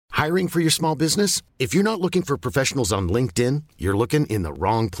Hiring for your small business? If you're not looking for professionals on LinkedIn, you're looking in the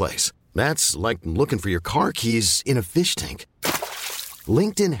wrong place. That's like looking for your car keys in a fish tank.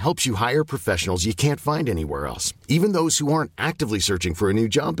 LinkedIn helps you hire professionals you can't find anywhere else, even those who aren't actively searching for a new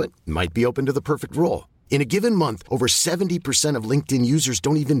job but might be open to the perfect role. In a given month, over 70% of LinkedIn users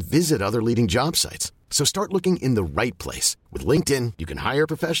don't even visit other leading job sites. So start looking in the right place. With LinkedIn, you can hire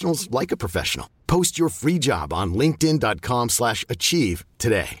professionals like a professional. Post your free job on linkedin.com/achieve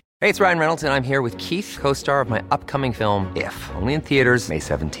today. Hey, it's Ryan Reynolds, and I'm here with Keith, co-star of my upcoming film, If, only in theaters May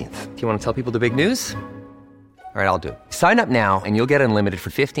 17th. Do you want to tell people the big news? All right, I'll do it. Sign up now and you'll get unlimited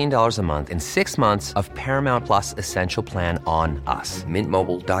for $15 a month and 6 months of Paramount Plus Essential Plan on us.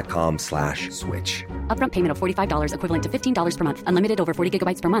 MintMobile.com/switch. Upfront payment of $45 equivalent to $15 per month. Unlimited over 40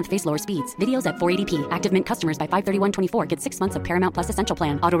 gigabytes per month. Face lower speeds. Videos at 480p. Active Mint customers by 531.24 get 6 months of Paramount Plus Essential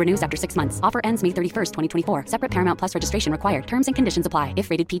Plan. Auto renews after 6 months. Offer ends May 31st, 2024. Separate Paramount Plus registration required. Terms and conditions apply if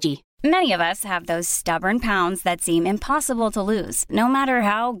rated PG. Many of us have those stubborn pounds that seem impossible to lose, no matter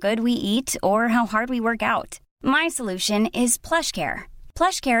how good we eat or how hard we work out. My solution is PlushCare.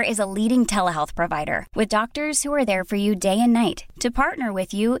 PlushCare is a leading telehealth provider with doctors who are there for you day and night to partner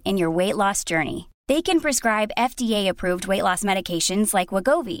with you in your weight loss journey. They can prescribe FDA-approved weight loss medications like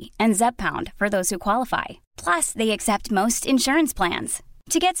Wegovy and Zepbound for those who qualify. Plus, they accept most insurance plans.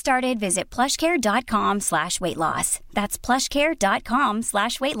 To get started, visit plushcare.com/weightloss. That's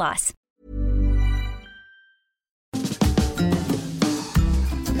plushcare.com/weightloss.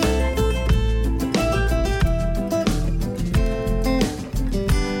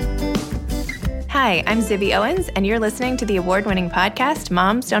 Hi, I'm Zibby Owens, and you're listening to the award-winning podcast,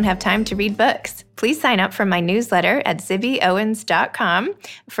 Moms Don't Have Time to Read Books. Please sign up for my newsletter at zibbyowens.com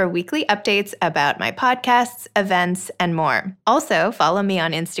for weekly updates about my podcasts, events, and more. Also, follow me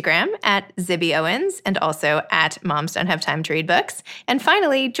on Instagram at zibbyowens and also at Moms Don't Have Time to Read Books. And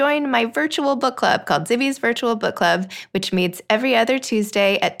finally, join my virtual book club called Zibby's Virtual Book Club, which meets every other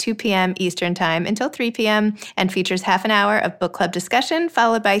Tuesday at 2 p.m. Eastern Time until 3 p.m. and features half an hour of book club discussion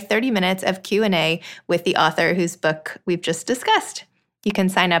followed by 30 minutes of Q&A with the author whose book we've just discussed. You can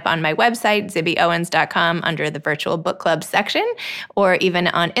sign up on my website, zibbyowens.com, under the Virtual Book Club section, or even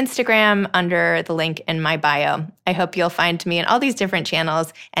on Instagram under the link in my bio. I hope you'll find me in all these different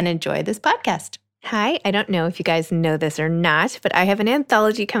channels and enjoy this podcast. Hi, I don't know if you guys know this or not, but I have an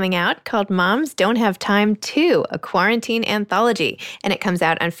anthology coming out called Moms Don't Have Time To, a quarantine anthology. And it comes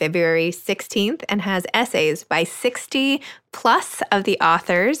out on February 16th and has essays by 60 plus of the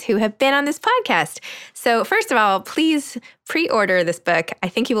authors who have been on this podcast. So first of all, please pre-order this book. I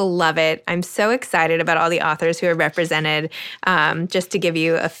think you will love it. I'm so excited about all the authors who are represented. Just to give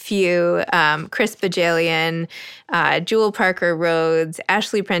you a few, Chris Bajalian, Jewel Parker Rhodes,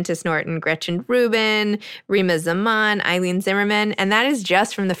 Ashley Prentice Norton, Gretchen Rubin, Rima Zaman, Eileen Zimmerman, and that is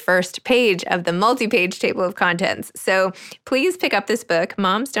just from the first page of the multi-page table of contents. So please pick up this book,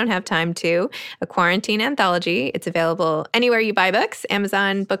 Moms Don't Have Time To, a quarantine anthology. It's available anywhere you buy books,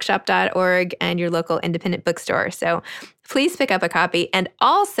 Amazon, bookshop.org, and your local independent bookstore. So please pick up a copy. And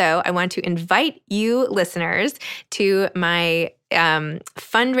also, I want to invite you listeners to my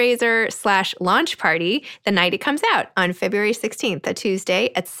fundraiser / launch party the night it comes out on February 16th, a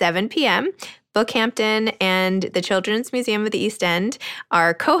Tuesday at 7 p.m. Bookhampton and the Children's Museum of the East End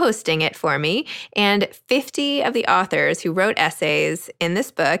are co-hosting it for me, and 50 of the authors who wrote essays in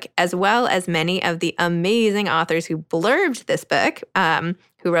this book, as well as many of the amazing authors who blurbed this book,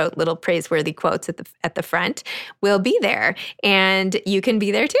 who wrote little praiseworthy quotes at the front, will be there, and you can be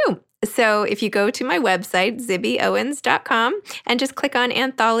there too. So if you go to my website, zibbyowens.com, and just click on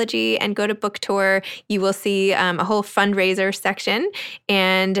Anthology and go to Book Tour, you will see a whole fundraiser section.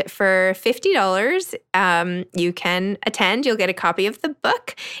 And for $50, you can attend. You'll get a copy of the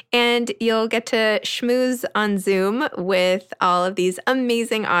book, and you'll get to schmooze on Zoom with all of these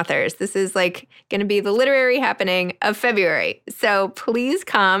amazing authors. This is like going to be the literary happening of February. So please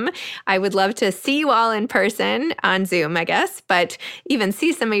come. I would love to see you all in person on Zoom, I guess, but even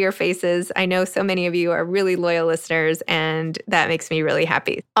see some of your faces. I know so many of you are really loyal listeners, and that makes me really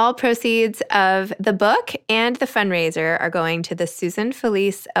happy. All proceeds of the book and the fundraiser are going to the Susan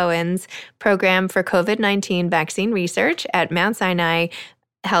Felice Owens Program for COVID-19 Vaccine Research at Mount Sinai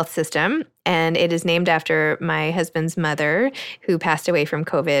Health System, and it is named after my husband's mother, who passed away from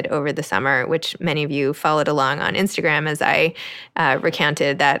COVID over the summer, which many of you followed along on Instagram as I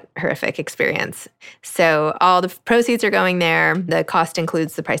recounted that horrific experience. So all the proceeds are going there. The cost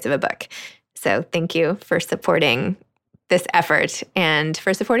includes the price of a book. So thank you for supporting this effort and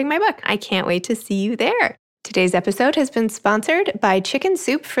for supporting my book. I can't wait to see you there. Today's episode has been sponsored by Chicken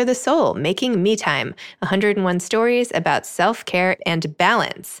Soup for the Soul, Making Me Time, 101 Stories About Self-Care and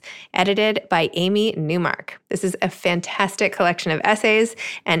Balance, edited by Amy Newmark. This is a fantastic collection of essays,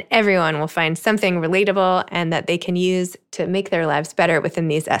 and everyone will find something relatable and that they can use to make their lives better within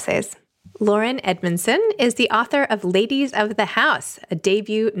these essays. Lauren Edmondson is the author of Ladies of the House, a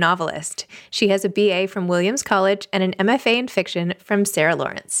debut novelist. She has a BA from Williams College and an MFA in fiction from Sarah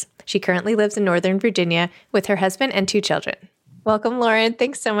Lawrence. She currently lives in Northern Virginia with her husband and 2 children. Welcome, Lauren.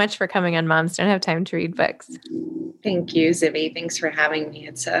 Thanks so much for coming on Moms Don't Have Time to Read Books. Thank you, Zibby. Thanks for having me.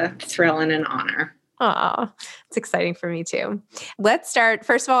 It's a thrill and an honor. Aw, it's exciting for me too. Let's start.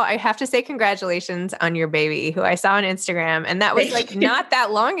 First of all, I have to say congratulations on your baby, who I saw on Instagram. And that was like not that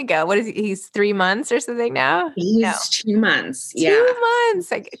long ago. What is he? He's 3 months or something now? He's 2 months. Yeah. 2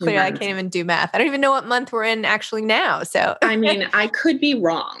 months. Clearly, I can't even do math. I don't even know what month we're in actually now. So, I mean, I could be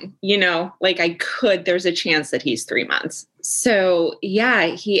wrong, there's a chance that he's 3 months. So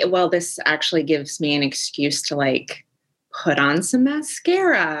yeah, this actually gives me an excuse to put on some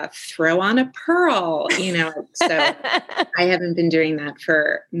mascara, throw on a pearl, so I haven't been doing that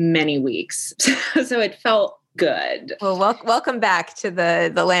for many weeks. So it felt good. Well, welcome back to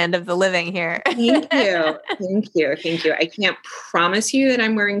the land of the living here. Thank you. Thank you. I can't promise you that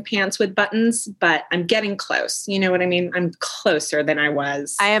I'm wearing pants with buttons, but I'm getting close. You know what I mean? I'm closer than I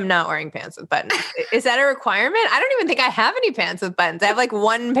was. I am not wearing pants with buttons. Is that a requirement? I don't even think I have any pants with buttons. I have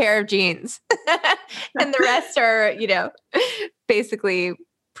one pair of jeans and the rest are, basically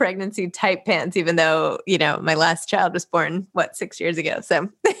pregnancy type pants, even though, my last child was born, 6 years ago. So,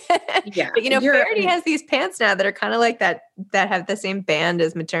 yeah. But, Faraday has these pants now that are kind of like that have the same band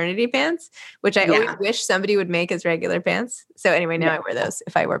as maternity pants, which I always wish somebody would make as regular pants. So anyway, now I wear those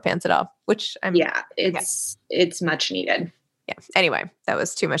if I wear pants at all, which it's much needed. Yeah. Anyway, that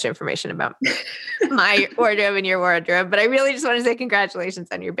was too much information about my wardrobe and your wardrobe, but I really just want to say congratulations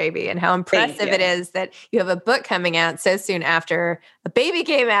on your baby and how impressive it is that you have a book coming out so soon after a baby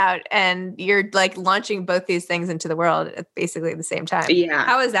came out and you're launching both these things into the world at basically the same time. Yeah.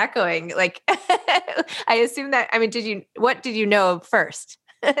 How is that going? I assume that, what did you know first?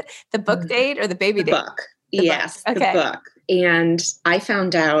 The book date or the baby date? Book. Yes. Okay. The book. And I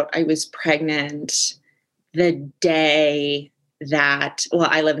found out I was pregnant the day that,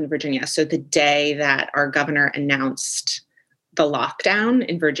 I live in Virginia. So the day that our governor announced the lockdown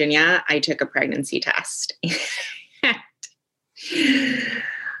in Virginia, I took a pregnancy test. And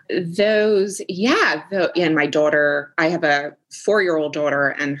my daughter, I have a 4-year-old daughter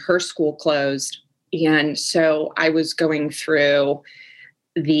and her school closed. And so I was going through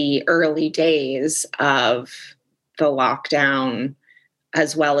the early days of the lockdown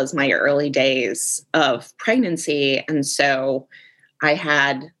as well as my early days of pregnancy. And so I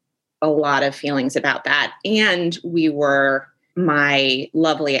had a lot of feelings about that. And my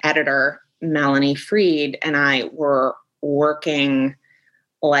lovely editor, Melanie Freed, and I were working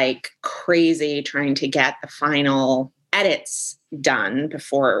like crazy trying to get the final edits done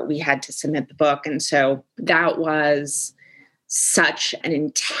before we had to submit the book. And so that was such an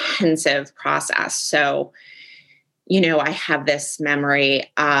intensive process. So I have this memory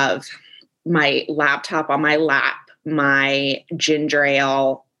of my laptop on my lap, my ginger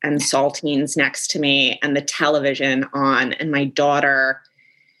ale and saltines next to me, and the television on, and my daughter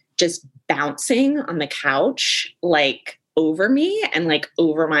just bouncing on the couch, over me and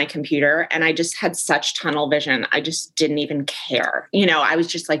over my computer. And I just had such tunnel vision. I just didn't even care. I was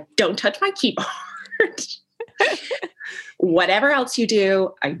just don't touch my keyboard. Whatever else you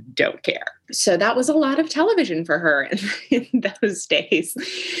do, I don't care. So that was a lot of television for her in those days.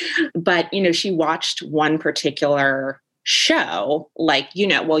 But, she watched one particular show,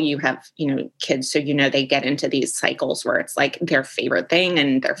 you have, kids, so, they get into these cycles where it's their favorite thing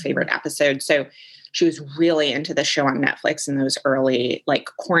and their favorite episode. So she was really into the show on Netflix in those early,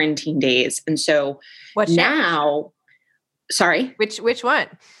 quarantine days. And so what now, sorry? Which one?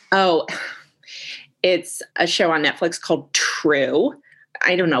 Oh, it's a show on Netflix called True.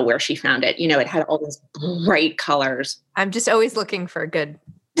 I don't know where she found it. It had all these bright colors. I'm just always looking for good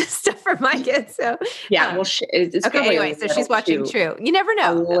stuff for my kids. So yeah, it's okay. Anyway, so she's watching True. You never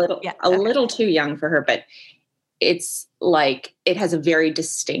know. A little too young for her, but it's it has a very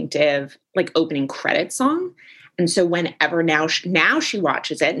distinctive opening credit song. And so whenever now she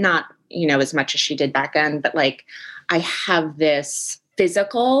watches it, not as much as she did back then, but I have this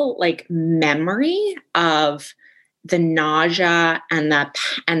physical memory of the nausea and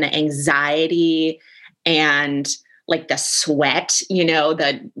the anxiety and the sweat,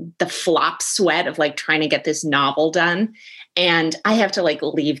 the flop sweat of trying to get this novel done. And I have to like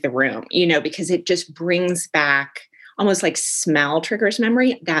leave the room, you know, because it just brings back almost like smell triggers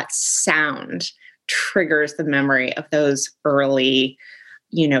memory. That sound triggers the memory of those early,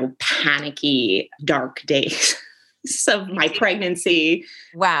 you know, panicky, dark days of my pregnancy.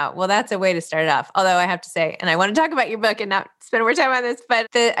 Wow. Well, that's a way to start it off. Although I have to say, and I want to talk about your book and not spend more time on this,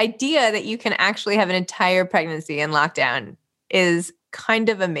 but the idea that you can actually have an entire pregnancy in lockdown is kind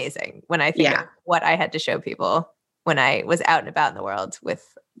of amazing when I think of what I had to show people when I was out and about in the world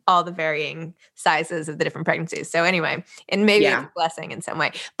with all the varying sizes of the different pregnancies. So anyway, and maybe it's a blessing in some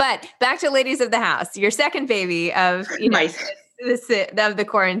way. But back to Ladies of the House, your second baby of, you know, of the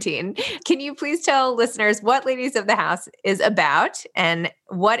quarantine. Can you please tell listeners what Ladies of the House is about and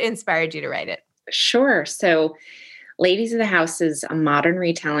what inspired you to write it? Sure. So Ladies of the House is a modern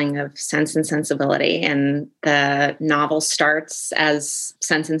retelling of Sense and Sensibility. And the novel starts as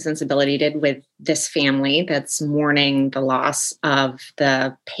Sense and Sensibility did, with this family that's mourning the loss of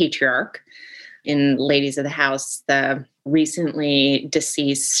the patriarch. In Ladies of the House, the recently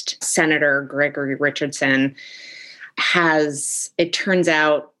deceased Senator Gregory Richardson has, it turns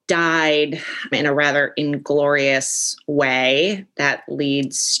out, died in a rather inglorious way that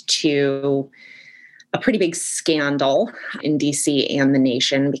leads to a pretty big scandal in DC and the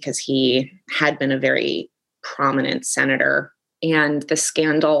nation, because he had been a very prominent senator. And the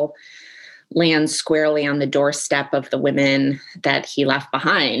scandal lands squarely on the doorstep of the women that he left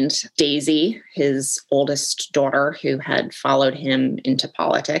behind. Daisy, his oldest daughter, who had followed him into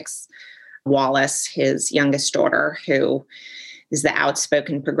politics. Wallace, his youngest daughter, who is the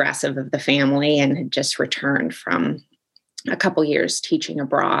outspoken progressive of the family and had just returned from a couple years teaching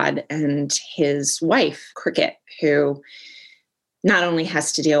abroad, and his wife, Cricket, who not only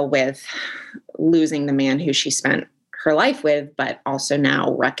has to deal with losing the man who she spent her life with, but also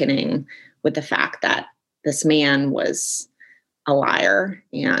now reckoning with the fact that this man was a liar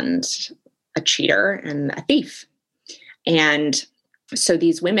and a cheater and a thief. And so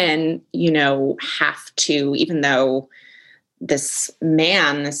these women, you know, have to, even though this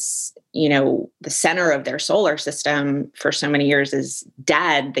man, this, you know, the center of their solar system for so many years is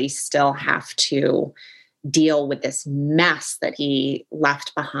dead, they still have to deal with this mess that he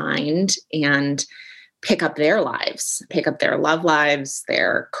left behind and pick up their lives, pick up their love lives,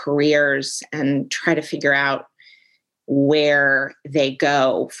 their careers, and try to figure out where they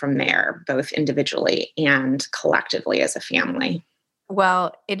go from there, both individually and collectively as a family.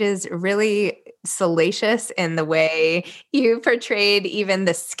 Well, it is really salacious in the way you portrayed even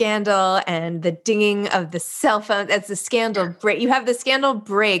the scandal and the dinging of the cell phones as the scandal break. You have the scandal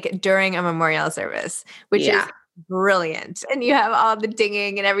break during a memorial service, which is brilliant. And you have all the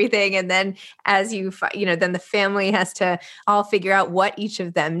dinging and everything. And then as you know, then the family has to all figure out what each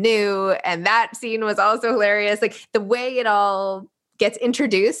of them knew. And that scene was also hilarious. Like the way it all gets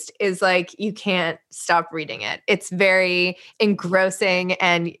introduced is like, you can't stop reading it. It's very engrossing,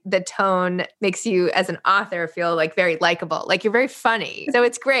 and the tone makes you as an author feel like very likable, like you're very funny. So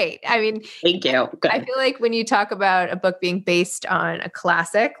it's great. I mean, thank you. Good. I feel like when you talk about a book being based on a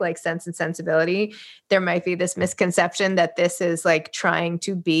classic like Sense and Sensibility, there might be this misconception that this is like trying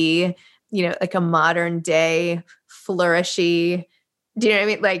to be, you know, like a modern day flourishy, do you know what I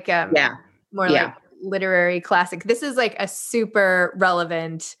mean? Like, more like literary classic. This is like a super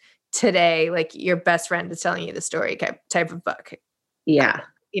relevant today, like your best friend is telling you the story type of book. Yeah.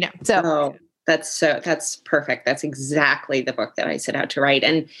 You know, so that's perfect. That's exactly the book that I set out to write.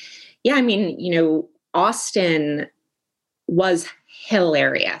 And yeah, I mean, you know, Austen was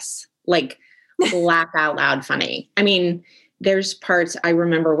hilarious, like laugh out loud funny. I mean, there's parts I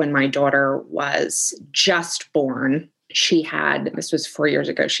remember when my daughter was just born. This was 4 years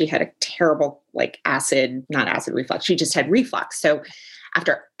ago, she had a terrible, like not acid reflux. She just had reflux. So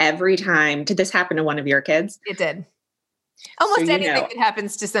after every time, did this happen to one of your kids? It did. Almost anything that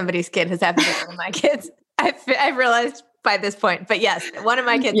happens to somebody's kid has happened to one of my kids. I've realized by this point, but yes, one of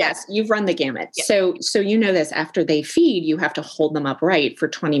my kids. Yes, you've run the gamut. Yes. So you know this, after they feed, you have to hold them upright for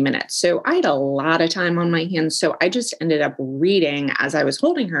 20 minutes. So I had a lot of time on my hands. So I just ended up reading as I was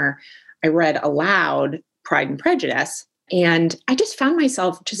holding her. I read aloud Pride and Prejudice. And I just found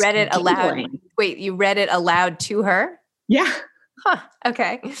myself just read it aloud. Wait, you read it aloud to her? Yeah. Huh.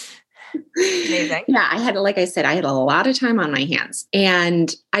 Okay. Amazing. Yeah. Like I said, I had a lot of time on my hands,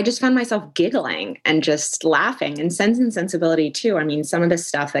 and I just found myself giggling and just laughing. And Sense and Sensibility too. I mean, some of the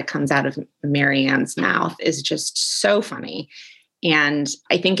stuff that comes out of Marianne's mouth is just so funny. And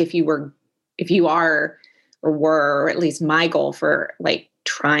I think if you are, or were, or at least my goal for like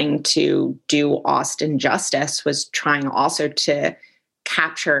trying to do Austen justice was trying also to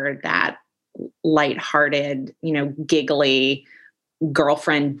capture that lighthearted, giggly,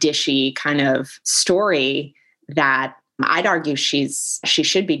 girlfriend dishy kind of story that I'd argue she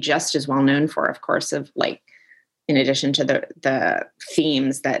should be just as well known for, of course, of like, in addition to the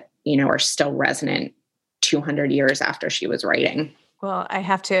themes that, are still resonant 200 years after she was writing. Well, I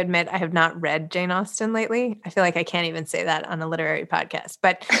have to admit, I have not read Jane Austen lately. I feel like I can't even say that on a literary podcast,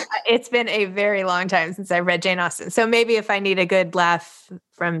 but it's been a very long time since I've read Jane Austen. So maybe if I need a good laugh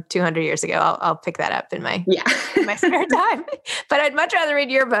from 200 years ago, I'll pick that up in my spare time. But I'd much rather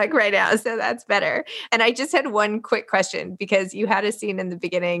read your book right now. So that's better. And I just had one quick question, because you had a scene in the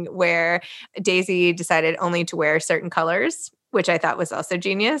beginning where Daisy decided only to wear certain colors, which I thought was also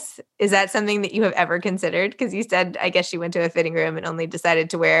genius. Is that something that you have ever considered? Because you said, I guess she went to a fitting room and only decided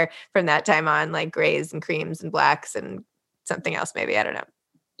to wear from that time on like grays and creams and blacks and something else maybe. I don't know.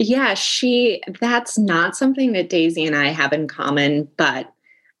 Yeah, that's not something that Daisy and I have in common, but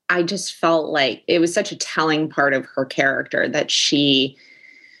I just felt like it was such a telling part of her character that she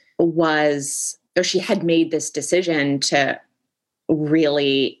had made this decision to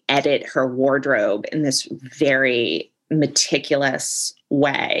really edit her wardrobe in this very meticulous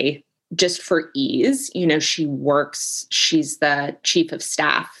way, just for ease. She's the chief of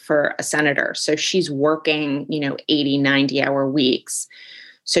staff for a senator. So she's working, 80, 90-hour weeks.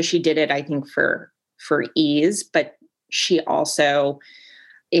 So she did it, I think, for ease, but she also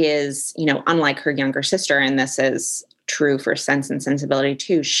is, unlike her younger sister, and this is true for Sense and Sensibility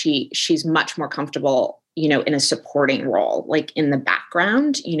too, she's much more comfortable, in a supporting role, like in the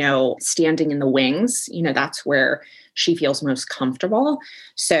background, standing in the wings, that's where she feels most comfortable.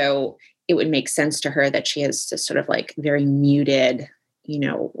 So it would make sense to her that she has this sort of like very muted,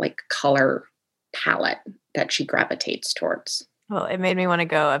 like color palette that she gravitates towards. Well, it made me want to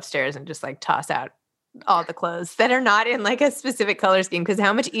go upstairs and just like toss out all the clothes that are not in like a specific color scheme, because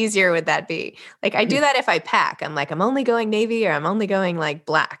how much easier would that be? Like I do that if I pack. I'm like, I'm only going navy or I'm only going like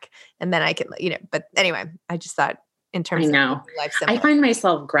black. And then I can, but anyway, I just thought in terms of life symbol. I find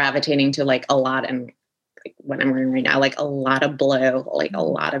myself gravitating to like a lot, and like what I'm wearing right now, like a lot of blue, like a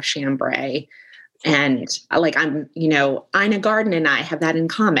lot of chambray. And like, I'm, Ina Garten and I have that in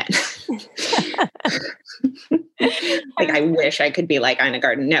common. Like, I wish I could be like Ina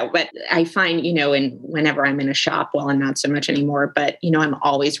Garten. No, but I find, whenever I'm in a shop, well, and not so much anymore, but, I'm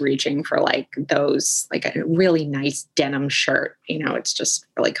always reaching for like those, like a really nice denim shirt, it's just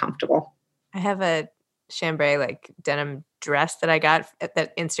really comfortable. I have a chambray, like denim dress that I got at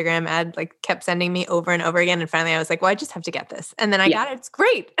that Instagram ad, like kept sending me over and over again. And finally I was like, well, I just have to get this. And then I got it. It's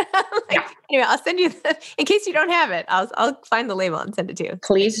great. Anyway, I'll send you in case you don't have it, I'll find the label and send it to you.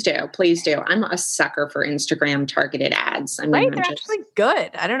 Please do. Please do. I'm a sucker for Instagram targeted ads. I mean, right? They're actually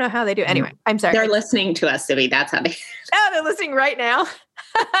good. I don't know how they do. Anyway, I'm sorry. They're listening to us, Zibby. That's how they. Oh, they're listening right now.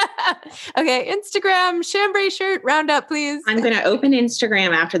 Okay. Instagram chambray shirt roundup, please. I'm going to open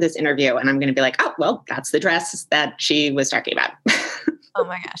Instagram after this interview and I'm going to be like, oh, well, that's the dress that she was talking about. Oh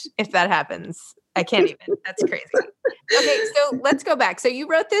my gosh. If that happens, I can't even. That's crazy. Okay. So let's go back. So you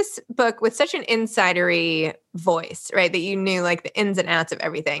wrote this book with such an insidery voice, right? That you knew like the ins and outs of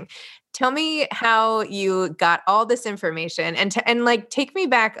everything. Tell me how you got all this information and like take me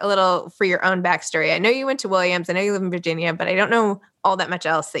back a little for your own backstory. I know you went to Williams. I know you live in Virginia, but I don't know all that much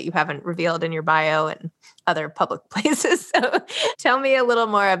else that you haven't revealed in your bio and other public places. So tell me a little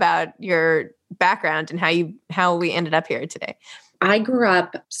more about your background and how we ended up here today. I grew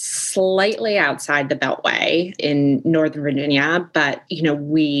up slightly outside the Beltway in Northern Virginia, but,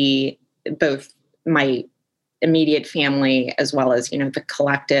 we both, my immediate family, as well as, the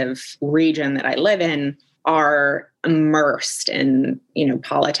collective region that I live in, are immersed in,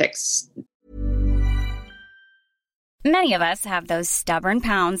 politics. Many of us have those stubborn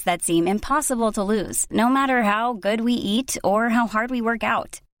pounds that seem impossible to lose, no matter how good we eat or how hard we work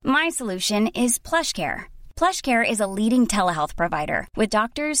out. My solution is PlushCare. PlushCare is a leading telehealth provider with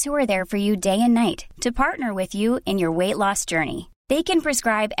doctors who are there for you day and night to partner with you in your weight loss journey. They can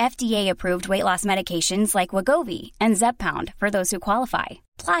prescribe FDA-approved weight loss medications like Wegovy and Zepbound for those who qualify.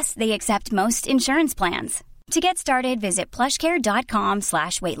 Plus, they accept most insurance plans. To get started, visit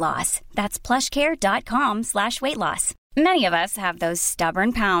plushcare.com/weightloss. That's plushcare.com/weightloss. Many of us have those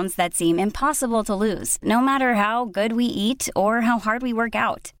stubborn pounds that seem impossible to lose, no matter how good we eat or how hard we work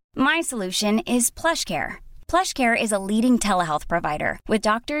out. My solution is PlushCare. PlushCare is a leading telehealth provider with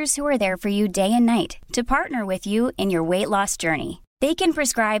doctors who are there for you day and night to partner with you in your weight loss journey. They can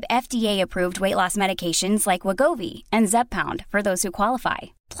prescribe FDA-approved weight loss medications like Wegovy and Zepbound for those who qualify.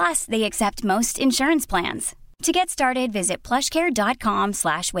 Plus, they accept most insurance plans. To get started, visit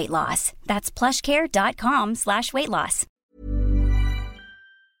plushcare.com/weightloss. That's plushcare.com/weightloss.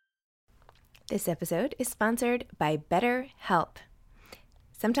 This episode is sponsored by BetterHelp.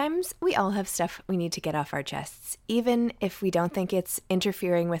 Sometimes we all have stuff we need to get off our chests. Even if we don't think it's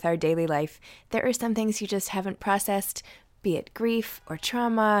interfering with our daily life, there are some things you just haven't processed, be it grief or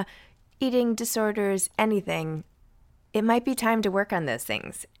trauma, eating disorders, anything. It might be time to work on those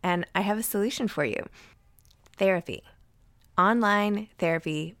things, and I have a solution for you. Therapy. Online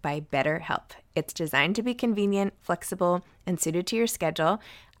therapy by BetterHelp. It's designed to be convenient, flexible, and suited to your schedule.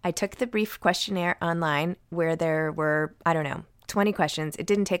 I took the brief questionnaire online where there were, 20 questions. It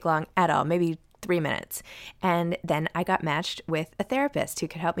didn't take long at all, maybe 3 minutes. And then I got matched with a therapist who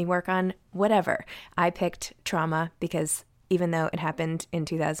could help me work on whatever. I picked trauma because even though it happened in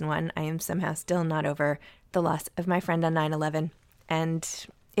 2001, I am somehow still not over the loss of my friend on 9/11. And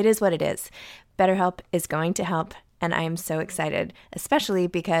it is what it is. BetterHelp is going to help. And I am so excited, especially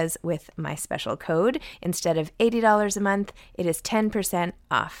because with my special code, instead of $80 a month, it is 10%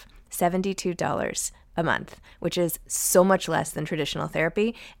 off, $72 a month, which is so much less than traditional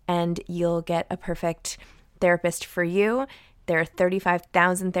therapy. And you'll get a perfect therapist for you. There are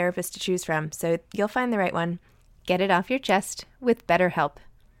 35,000 therapists to choose from, so you'll find the right one. Get it off your chest with BetterHelp.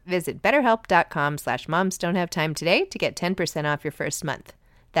 Visit betterhelp.com/momsdon'thavetime today to get 10% off your first month.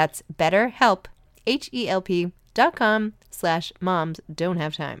 That's BetterHelp,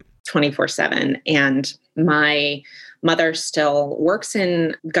 HELP.com/momsdon'thavetime. 24/7. And my mother still works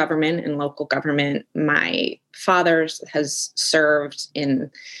in government and local government. My father has served in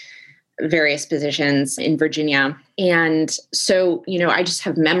various positions in Virginia. And so, I just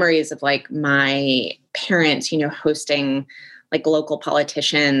have memories of like my parents, hosting like local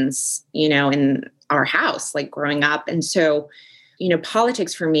politicians, in our house, like growing up. And so,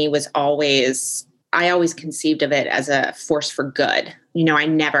 politics for me was always, I always conceived of it as a force for good. I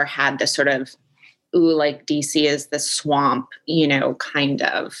never had the sort of, like DC is the swamp, kind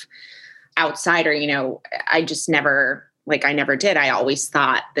of outsider, I just never, I never did. I always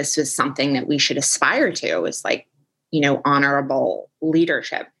thought this was something that we should aspire to, is like, honorable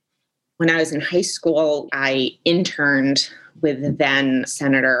leadership. When I was in high school, I interned with the then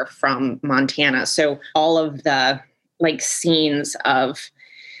senator from Montana. So all of the like scenes of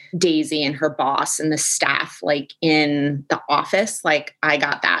Daisy and her boss and the staff like in the office, like I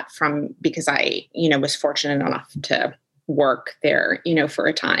got that from, because I, was fortunate enough to work there, for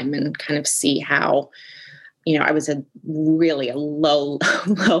a time and kind of see how, I was a low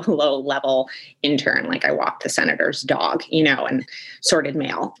level intern. Like I walked the senator's dog, and sorted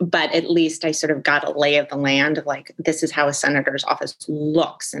mail, but at least I sort of got a lay of the land of like, this is how a senator's office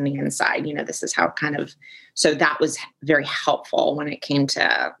looks in the inside, this is how kind of, so that was very helpful when it came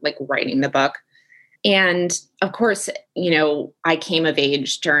to like writing the book. And of course, I came of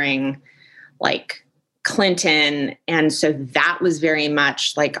age during like Clinton. And so that was very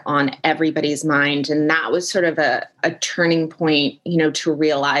much like on everybody's mind. And that was sort of a turning point, to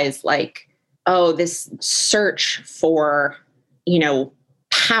realize like, oh, this search for,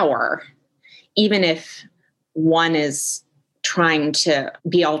 power, even if one is trying to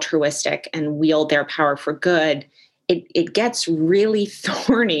be altruistic and wield their power for good, it gets really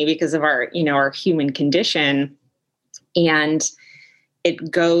thorny because of our, our human condition. And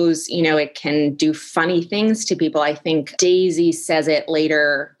it goes, it can do funny things to people. I think Daisy says it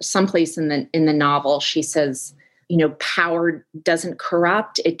later, someplace in the novel. She says, power doesn't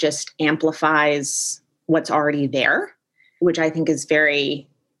corrupt; it just amplifies what's already there, which I think is very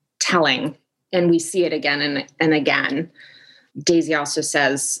telling. And we see it again and again. Daisy also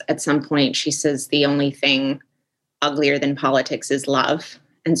says at some point, she says, the only thing uglier than politics is love.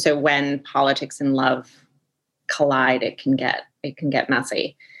 And so when politics and love collide, it can get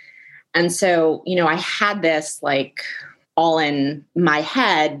messy. And so, I had this like all in my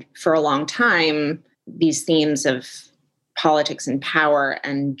head for a long time, these themes of politics and power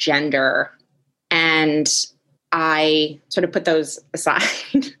and gender. And I sort of put those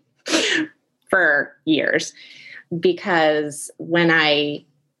aside for years, because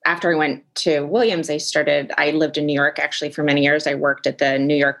after I went to Williams, I lived in New York actually for many years. I worked at the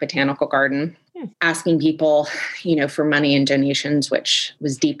New York Botanical Garden, asking people, for money and donations, which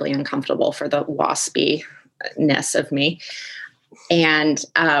was deeply uncomfortable for the waspiness of me. And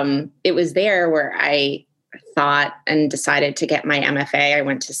it was there where I thought and decided to get my MFA. I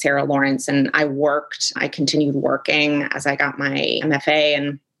went to Sarah Lawrence and I continued working as I got my MFA,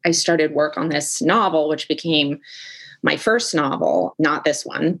 and I started work on this novel, which became my first novel, not this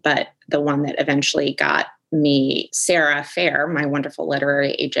one, but the one that eventually got me Sarah Fair, my wonderful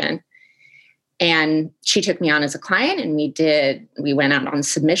literary agent. And she took me on as a client, and we went out on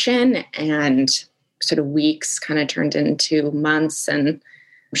submission, and sort of weeks kind of turned into months. And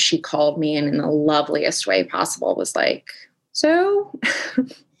she called me and in the loveliest way possible was like, so we're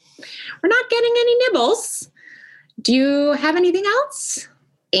not getting any nibbles. Do you have anything else?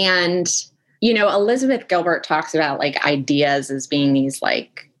 And, Elizabeth Gilbert talks about like ideas as being these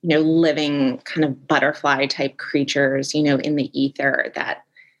like, living kind of butterfly type creatures, in the ether that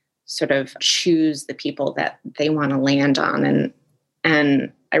sort of choose the people that they want to land on.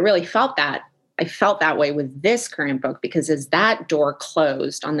 And I really felt that. I felt that way with this current book, because as that door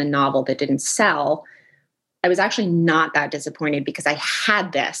closed on the novel that didn't sell, I was actually not that disappointed, because I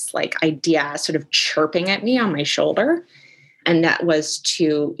had this like idea sort of chirping at me on my shoulder. And that was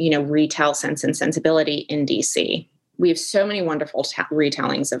to, retell Sense and Sensibility in DC. We have so many wonderful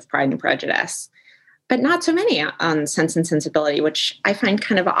retellings of Pride and Prejudice, but not so many on Sense and Sensibility, which I find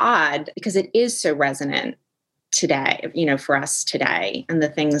kind of odd, because it is so resonant today, for us today. And the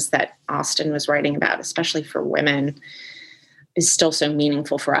things that Austen was writing about, especially for women, is still so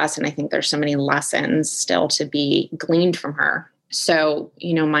meaningful for us. And I think there's so many lessons still to be gleaned from her. So,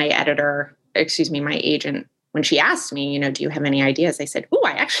 my agent, when she asked me, do you have any ideas? I said,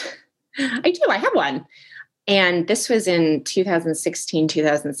 I do. I have one. And this was in 2016,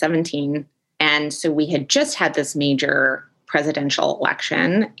 2017. And so we had just had this major presidential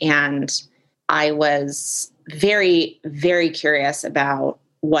election. And I was very, very curious about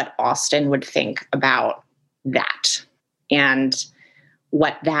what Austen would think about that and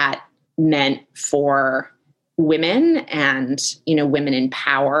what that meant for women and, women in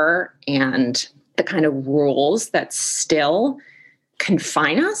power and the kind of rules that still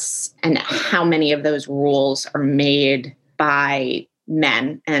confine us, and how many of those rules are made by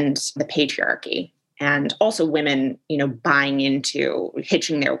men and the patriarchy, and also women, buying into,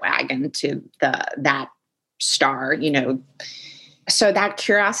 hitching their wagon to that star, So that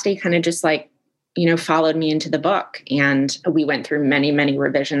curiosity kind of just like, followed me into the book. And we went through many, many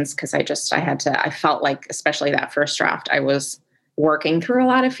revisions, because I felt like, especially that first draft, I was working through a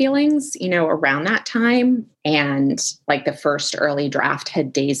lot of feelings, around that time. And like the first early draft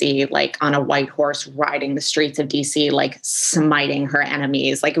had Daisy like on a white horse riding the streets of DC, like smiting her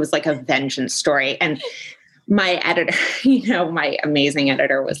enemies. Like it was like a vengeance story. And my editor, my amazing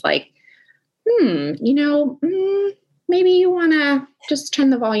editor was like, maybe you want to just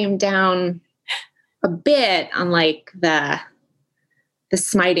turn the volume down a bit on like the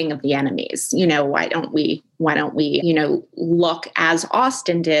smiting of the enemies. Why don't we, look, as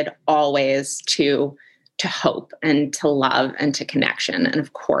Austen did always, to hope and to love and to connection. And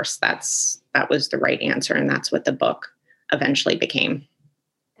of course that was the right answer. And that's what the book eventually became.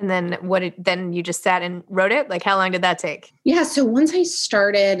 And then then you just sat and wrote it? Like, how long did that take? Yeah. So once I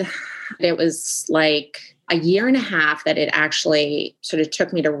started, it was like a year and a half that it actually sort of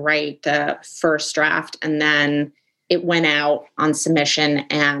took me to write the first draft. And then it went out on submission,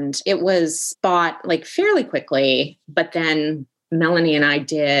 and it was bought like fairly quickly. But then Melanie and I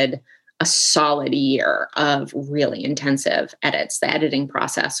did a solid year of really intensive edits. The editing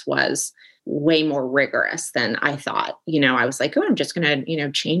process was way more rigorous than I thought. I was like, I'm just going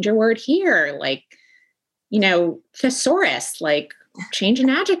to, change a word here. Like, thesaurus, like change an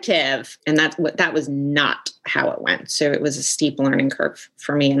adjective. And that was not how it went. So it was a steep learning curve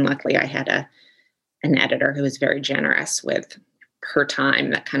for me. And luckily I had an editor who was very generous with her time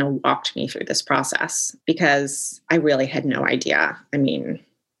that kind of walked me through this process, because I really had no idea,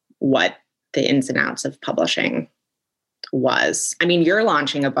 what the ins and outs of publishing was. You're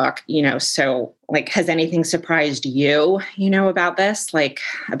launching a book, so like, has anything surprised you, about this, like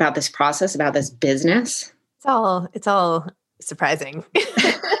about this process, about this business? It's all surprising.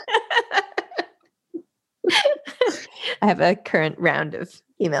 I have a current round of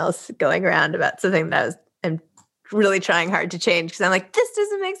emails going around about something that I'm really trying hard to change, because I'm like, this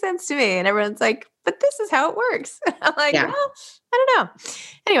doesn't make sense to me. And everyone's like, but this is how it works. I'm like, well, I don't know.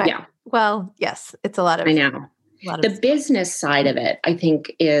 Anyway, well, yes, it's a lot of, I know. The business side of it, I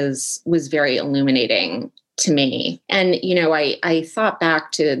think was very illuminating to me. And, I thought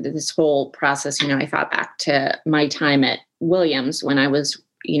back to this whole process, I thought back to my time at Williams when I was,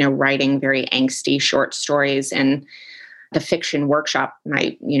 writing very angsty short stories, and the fiction workshop,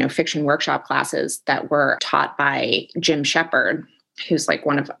 my, fiction workshop classes that were taught by Jim Shepard, who's like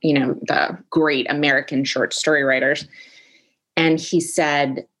one of, the great American short story writers. And he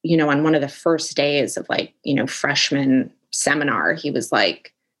said, on one of the first days of like, freshman seminar, he was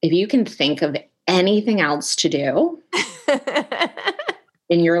like, if you can think of anything else to do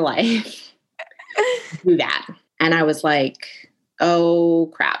in your life, do that. And I was like,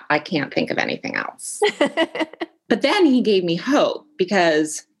 oh crap, I can't think of anything else. But then he gave me hope,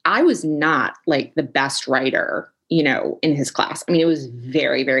 because I was not like the best writer, in his class. I mean, it was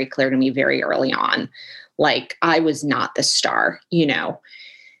very, very clear to me very early on, like I was not the star,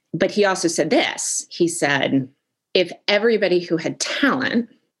 But he also said this. He said, if everybody who had talent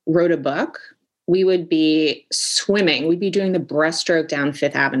wrote a book, we would be swimming. We'd be doing the breaststroke down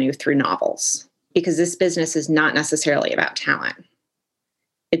Fifth Avenue through novels, because this business is not necessarily about talent.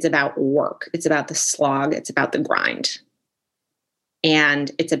 It's about work. It's about the slog. It's about the grind.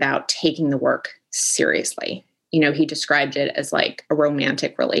 And it's about taking the work seriously. He described it as like a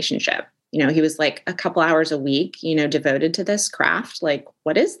romantic relationship. He was like a couple hours a week, devoted to this craft. Like,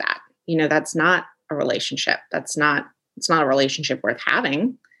 what is that? That's not a relationship. It's not a relationship worth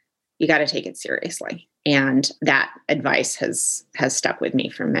having. You got to take it seriously. And that advice has stuck with me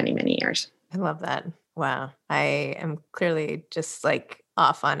for many, many years. I love that. Wow. I am clearly just like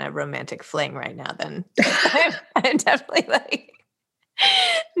off on a romantic fling right now then. I'm definitely like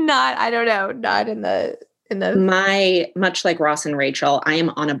not in the much like Ross and Rachel, I am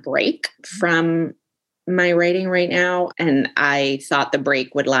on a break from my writing right now. And I thought the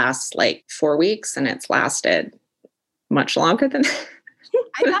break would last like 4 weeks, and it's lasted much longer than that.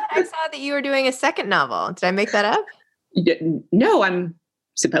 I thought I saw that you were doing a second novel. Did I make that up? No, I'm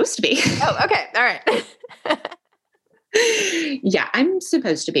supposed to be. Oh, okay. All right. Yeah, I'm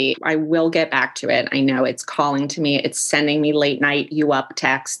supposed to be. I will get back to it. I know it's calling to me. It's sending me late night you up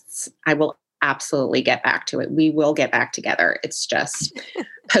texts. I will absolutely get back to it. We will get back together. It's just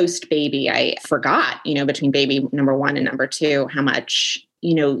post baby. I forgot, between baby number 1 and number 2, how much,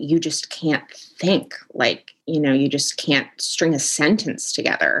 you just can't think, like, you just can't string a sentence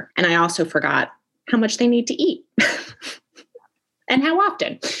together. And I also forgot how much they need to eat and how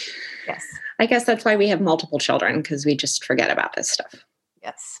often. Yes. I guess that's why we have multiple children, because we just forget about this stuff.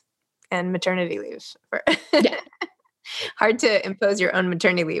 Yes. And maternity leaves. Yeah. Hard to impose your own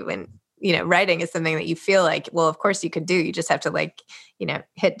maternity leave when, writing is something that you feel like, well, of course you could do. You just have to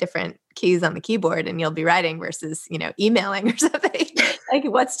hit different keys on the keyboard and you'll be writing versus, emailing or something. Like,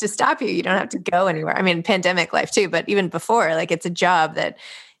 what's to stop you? You don't have to go anywhere. I mean, pandemic life too, but even before, like, it's a job that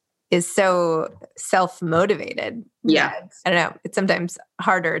is so self-motivated. Yeah. I don't know. It's sometimes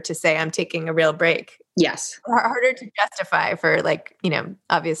harder to say I'm taking a real break. Yes. Or harder to justify for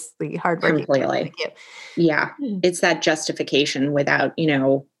obviously hardworking. Completely. Like you. Yeah. It's that justification without,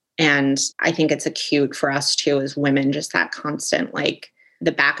 and I think it's acute for us too, as women, just that constant, like,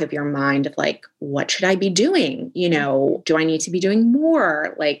 the back of your mind of like, what should I be doing? Do I need to be doing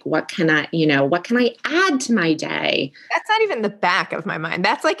more? Like, what can I add to my day? That's not even the back of my mind.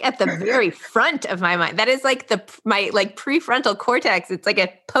 That's like at the very front of my mind. That is like my prefrontal cortex. It's like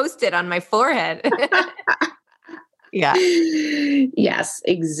a Post-it on my forehead. Yeah. Yes,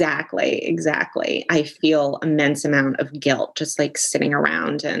 exactly. I feel immense amount of guilt just like sitting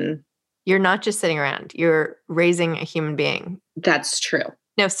around. And you're not just sitting around, you're raising a human being. That's true.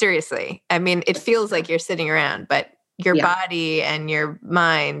 No, seriously. I mean, it feels like you're sitting around, but your body and your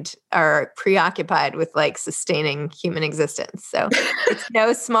mind are preoccupied with like sustaining human existence. So it's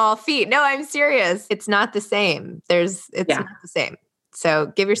no small feat. No, I'm serious. It's not the same. It's not the same.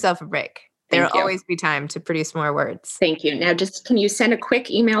 So give yourself a break. There'll always be time to produce more words. Thank you. Now, can you send a quick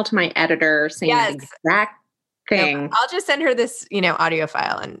email to my editor saying the exact thing? No, I'll just send her this, audio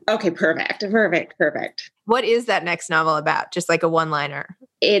file. And okay, perfect. What is that next novel about? Just like a one-liner.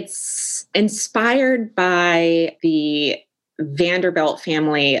 It's inspired by the Vanderbilt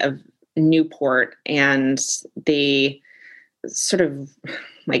family of Newport and the sort of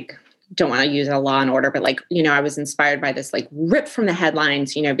like, don't want to use a Law and Order, but like, I was inspired by this, like, ripped from the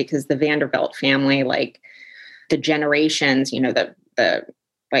headlines, because the Vanderbilt family, like the generations, the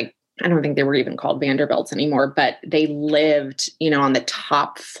like, I don't think they were even called Vanderbilts anymore, but they lived, on the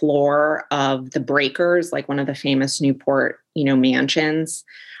top floor of the Breakers, like one of the famous Newport, mansions,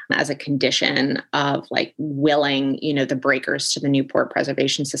 as a condition of like willing, the Breakers to the Newport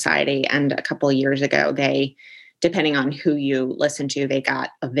Preservation Society. And a couple of years ago, depending on who you listen to, they got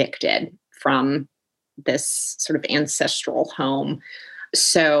evicted from this sort of ancestral home.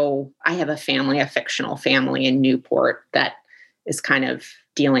 So I have a fictional family in Newport that is kind of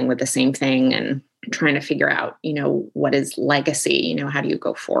dealing with the same thing and trying to figure out, what is legacy? How do you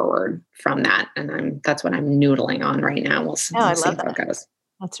go forward from that? And that's what I'm noodling on right now. We'll see how it goes.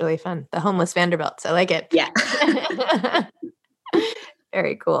 That's really fun. The homeless Vanderbilts. I like it. Yeah.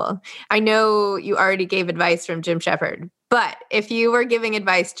 Very cool. I know you already gave advice from Jim Shepard, but if you were giving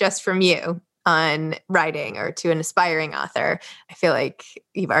advice just from you on writing or to an aspiring author, I feel like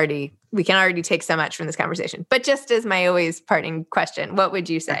we can already take so much from this conversation. But just as my always parting question, what would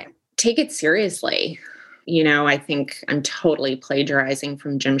you say? Take it seriously. I think I'm totally plagiarizing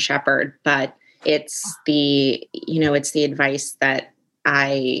from Jim Shepard, but It's it's the advice that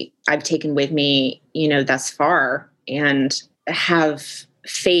I've taken with me, thus far, and have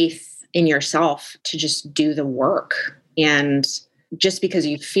faith in yourself to just do the work. And just because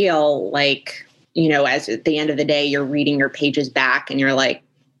you feel like, as at the end of the day, you're reading your pages back and you're like,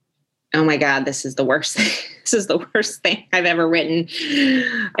 oh my God, this is the worst thing. This is the worst thing I've ever written.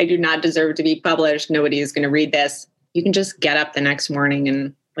 I do not deserve to be published. Nobody is going to read this. You can just get up the next morning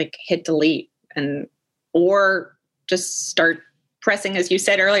and hit delete or just start pressing, as you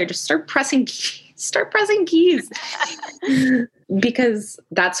said earlier, just start pressing keys because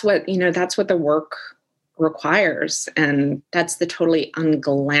that's what the work requires. And that's the totally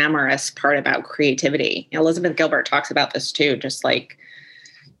unglamorous part about creativity. Elizabeth Gilbert talks about this too, just I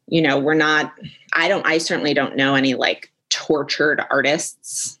certainly don't know any tortured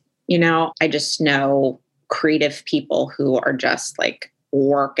artists, I just know creative people who are just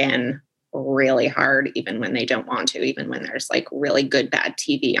working really hard, even when they don't want to, even when there's really good, bad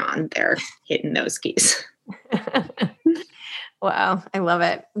TV on, they're hitting those keys. Wow. I love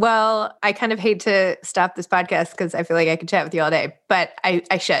it. Well, I kind of hate to stop this podcast because I feel like I could chat with you all day, but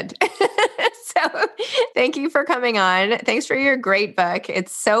I should. So thank you for coming on. Thanks for your great book.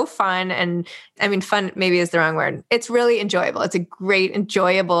 It's so fun. And fun maybe is the wrong word. It's really enjoyable. It's a great,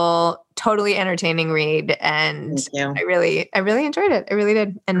 enjoyable, totally entertaining read. And I really enjoyed it. I really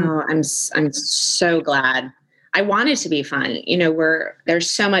did. And I'm so glad. I want it to be fun. There's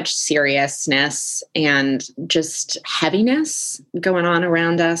so much seriousness and just heaviness going on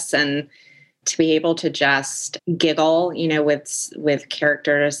around us, and to be able to just giggle, with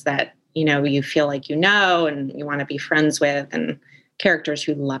characters that, you feel like, and you want to be friends with, and characters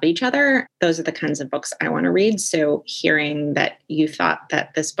who love each other. Those are the kinds of books I want to read. So hearing that you thought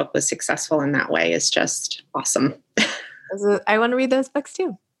that this book was successful in that way is just awesome. I want to read those books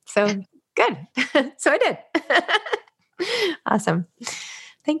too. So good. So I did. Awesome.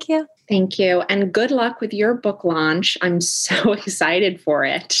 Thank you. Thank you. And good luck with your book launch. I'm so excited for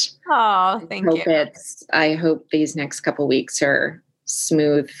it. Oh, thank you. I hope these next couple weeks are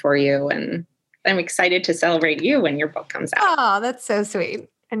smooth for you. And I'm excited to celebrate you when your book comes out. Oh, that's so sweet.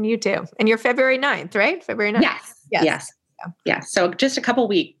 And you too. And you're February 9th, right? February 9th? Yes. Yeah. So just a couple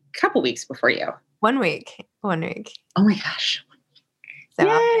weeks before you. 1 week. Oh my gosh. So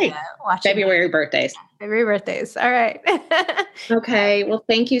yay! February birthdays. February birthdays. All right. Okay. Well,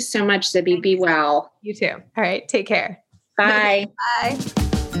 thank you so much, Zibby. Be well. You too. All right. Take care. Bye. Bye.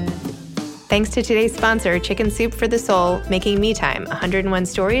 Thanks to today's sponsor, Chicken Soup for the Soul, Making Me Time, 101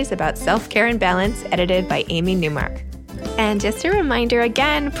 Stories About Self-Care and Balance, edited by Amy Newmark. And just a reminder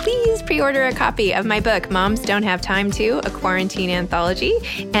again, please pre-order a copy of my book, Moms Don't Have Time To, a quarantine anthology,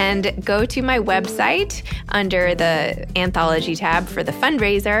 and go to my website under the anthology tab for the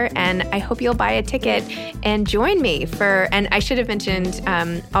fundraiser. And I hope you'll buy a ticket and join me and I should have mentioned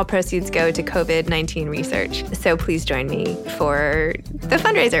all proceeds go to COVID-19 research. So please join me for the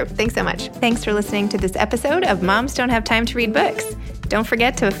fundraiser. Thanks so much. Thanks for listening to this episode of Moms Don't Have Time to Read Books. Don't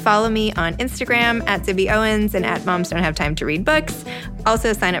forget to follow me on Instagram at Zibby Owens and at Moms Don't Have Time to Read Books.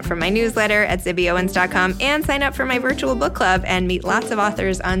 Also sign up for my newsletter at zibbyowens.com and sign up for my virtual book club and meet lots of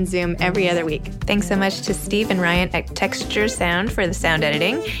authors on Zoom every other week. Thanks so much to Steve and Ryan at Texture Sound for the sound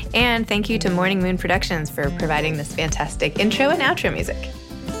editing. And thank you to Morning Moon Productions for providing this fantastic intro and outro music.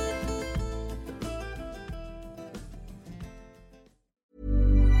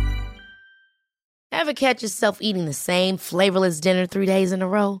 Ever catch yourself eating the same flavorless dinner 3 days in a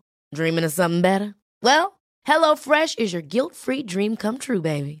row? Dreaming of something better? Well, HelloFresh is your guilt-free dream come true,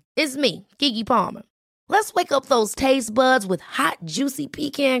 baby. It's me, Keke Palmer. Let's wake up those taste buds with hot, juicy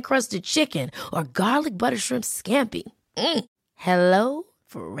pecan-crusted chicken or garlic butter shrimp scampi. Hello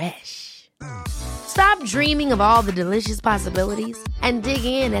Fresh. Stop dreaming of all the delicious possibilities and dig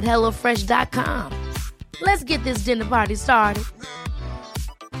in at HelloFresh.com. Let's get this dinner party started.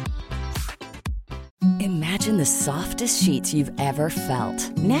 Imagine the softest sheets you've ever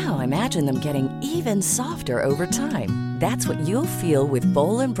felt. Now imagine them getting even softer over time. That's what you'll feel with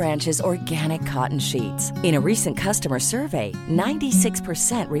Boll & Branch's organic cotton sheets. In a recent customer survey,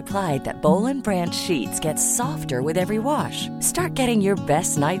 96% replied that Boll & Branch sheets get softer with every wash. Start getting your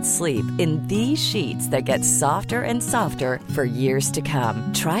best night's sleep in these sheets that get softer and softer for years to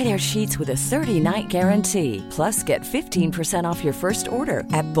come. Try their sheets with a 30-night guarantee. Plus, get 15% off your first order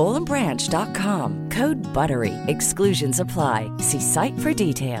at bollandbranch.com. Code BUTTERY. Exclusions apply. See site for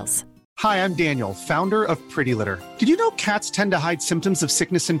details. Hi, I'm Daniel, founder of Pretty Litter. Did you know cats tend to hide symptoms of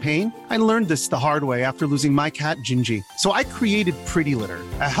sickness and pain? I learned this the hard way after losing my cat, Gingy. So I created Pretty Litter,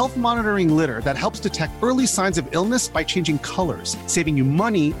 a health monitoring litter that helps detect early signs of illness by changing colors, saving you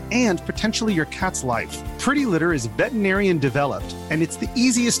money and potentially your cat's life. Pretty Litter is veterinarian developed, and it's the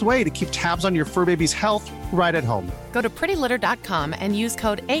easiest way to keep tabs on your fur baby's health right at home. Go to prettylitter.com and use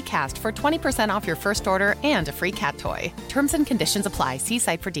code ACAST for 20% off your first order and a free cat toy. Terms and conditions apply. See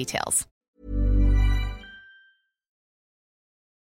site for details.